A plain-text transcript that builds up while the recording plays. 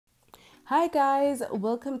Hi guys,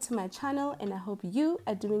 welcome to my channel and I hope you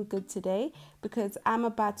are doing good today because I'm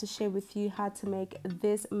about to share with you how to make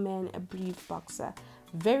this man brief boxer.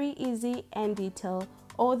 Very easy and detailed.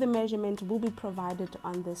 All the measurement will be provided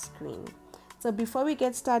on the screen. So before we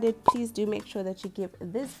get started, please do make sure that you give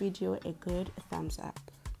this video a good thumbs up.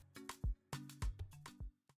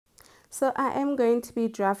 So I am going to be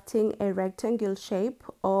drafting a rectangle shape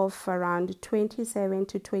of around 27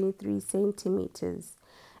 to 23 centimeters.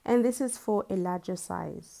 And this is for a larger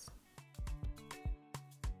size.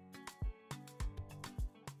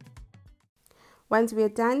 Once we are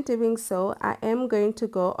done doing so, I am going to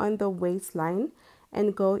go on the waistline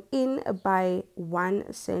and go in by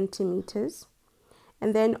 1 centimeters.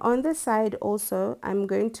 And then on the side also, I'm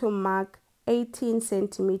going to mark 18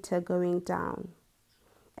 centimeter going down.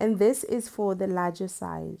 And this is for the larger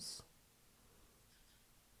size.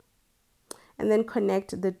 And then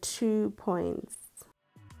connect the 2 points.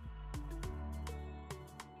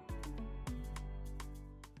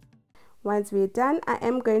 Once we're done, I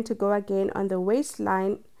am going to go again on the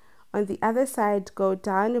waistline. On the other side, go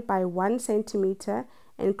down by 1 centimeter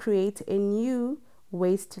and create a new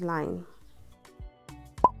waistline.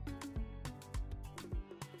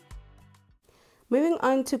 Moving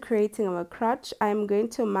on to creating our crotch, I am going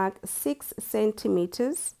to mark 6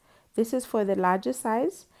 centimeters. This is for the larger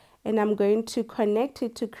size, and I'm going to connect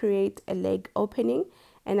it to create a leg opening,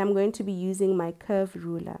 and I'm going to be using my curve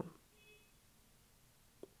ruler.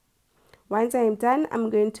 Once I am done, I'm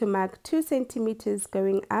going to mark 2 centimeters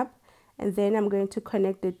going up, and then I'm going to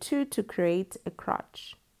connect the 2 to create a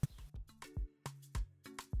crotch.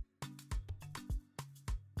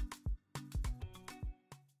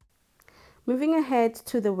 Moving ahead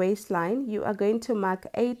to the waistline, you are going to mark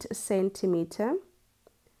 8 centimeter,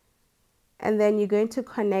 and then you're going to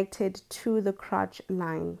connect it to the crotch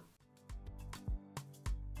line.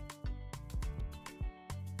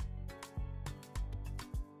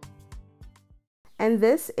 And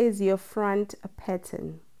this is your front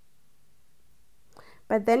pattern.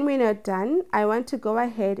 But then we're not done. I want to go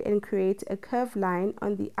ahead and create a curved line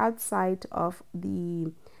on the outside of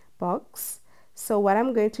the box. So what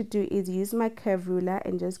I'm going to do is use my curve ruler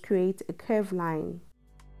and just create a curved line.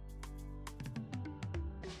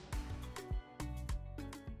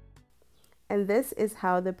 And this is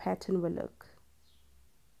how the pattern will look.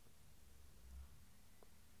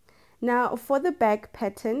 Now for the back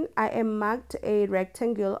pattern, I am marked a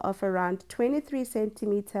rectangle of around 23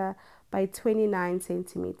 centimeter by 29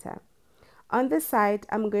 centimeter. On the side,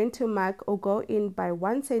 I'm going to mark or go in by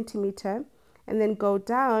 1 centimeter and then go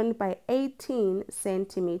down by 18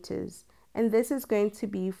 centimeters. And this is going to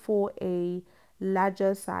be for a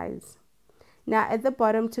larger size. Now at the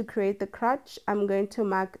bottom, to create the crotch, I'm going to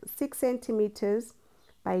mark 6 centimeters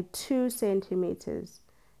by 2 centimeters.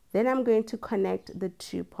 Then I'm going to connect the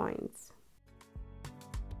 2 points.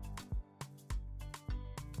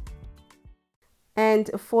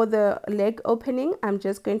 And for the leg opening, I'm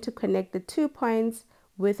just going to connect the 2 points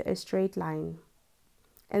with a straight line.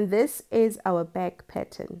 And this is our back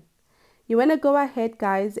pattern. You want to go ahead,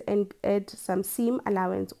 guys, and add some seam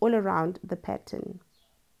allowance all around the pattern.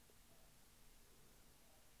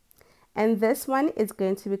 And this one is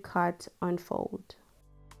going to be cut on fold.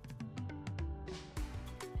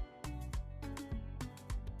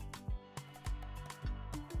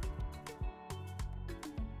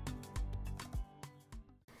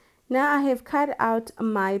 Now I have cut out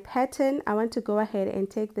my pattern. I want to go ahead and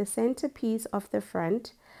take the center piece of the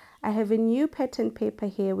front. I have a new pattern paper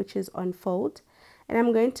here which is on fold, and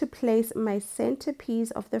I'm going to place my center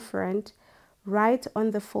piece of the front right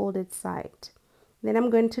on the folded side. Then I'm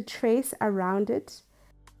going to trace around it.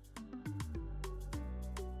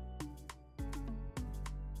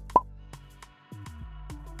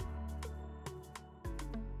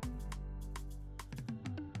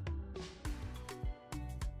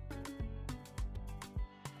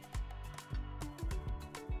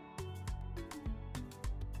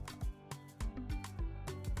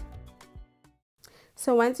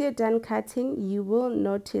 So once you're done cutting, you will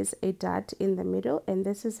notice a dot in the middle, and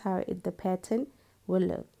this is how the pattern will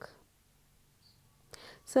look.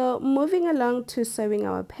 So moving along to sewing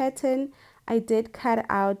our pattern, I did cut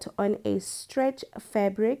out on a stretch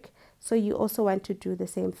fabric, so you also want to do the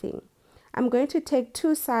same thing. I'm going to take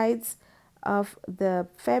 2 sides of the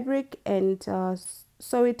fabric and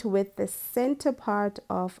sew it with the center part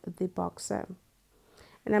of the boxer.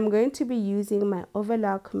 And I'm going to be using my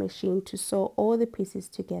overlock machine to sew all the pieces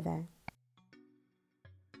together.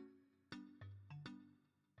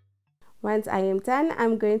 Once I am done,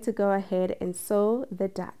 I'm going to go ahead and sew the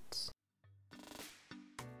dot.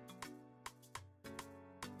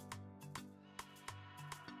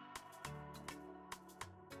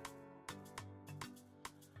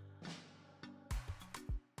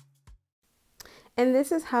 And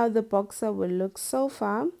this is how the boxer will look so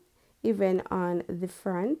far, even on the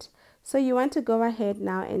front. So you want to go ahead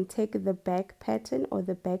now and take the back pattern or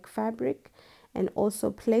the back fabric and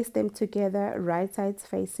also place them together right sides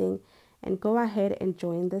facing, and go ahead and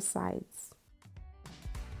join the sides.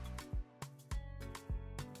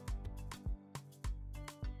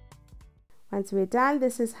 Once we're done,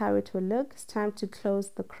 this is how it will look. It's time to close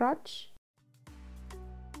the crotch.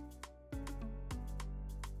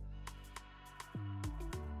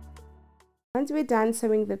 Once we're done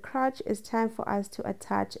sewing the crotch, it's time for us to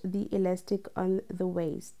attach the elastic on the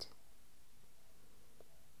waist.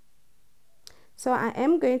 So I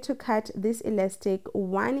am going to cut this elastic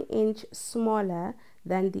 1 inch smaller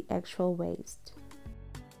than the actual waist.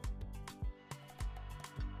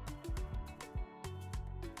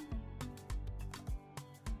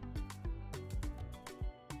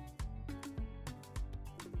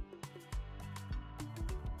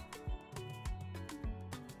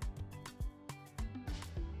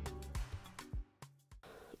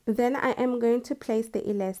 Then I am going to place the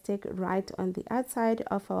elastic right on the outside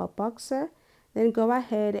of our boxer. Then go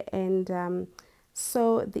ahead and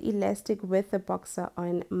sew the elastic with the boxer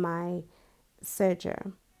on my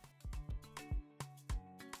serger.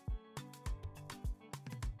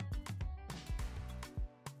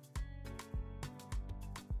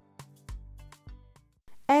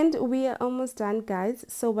 And we are almost done, guys.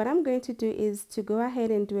 So what I'm going to do is to go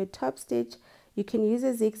ahead and do a top stitch. You can use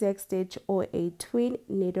a zigzag stitch or a twin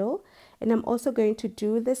needle, and I'm also going to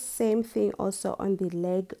do the same thing also on the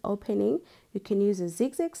leg opening. You can use a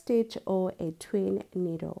zigzag stitch or a twin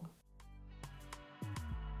needle.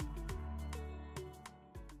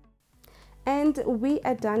 And we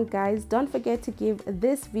are done, guys. Don't forget to give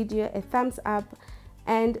this video a thumbs up,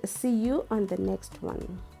 and see you on the next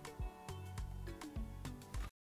one.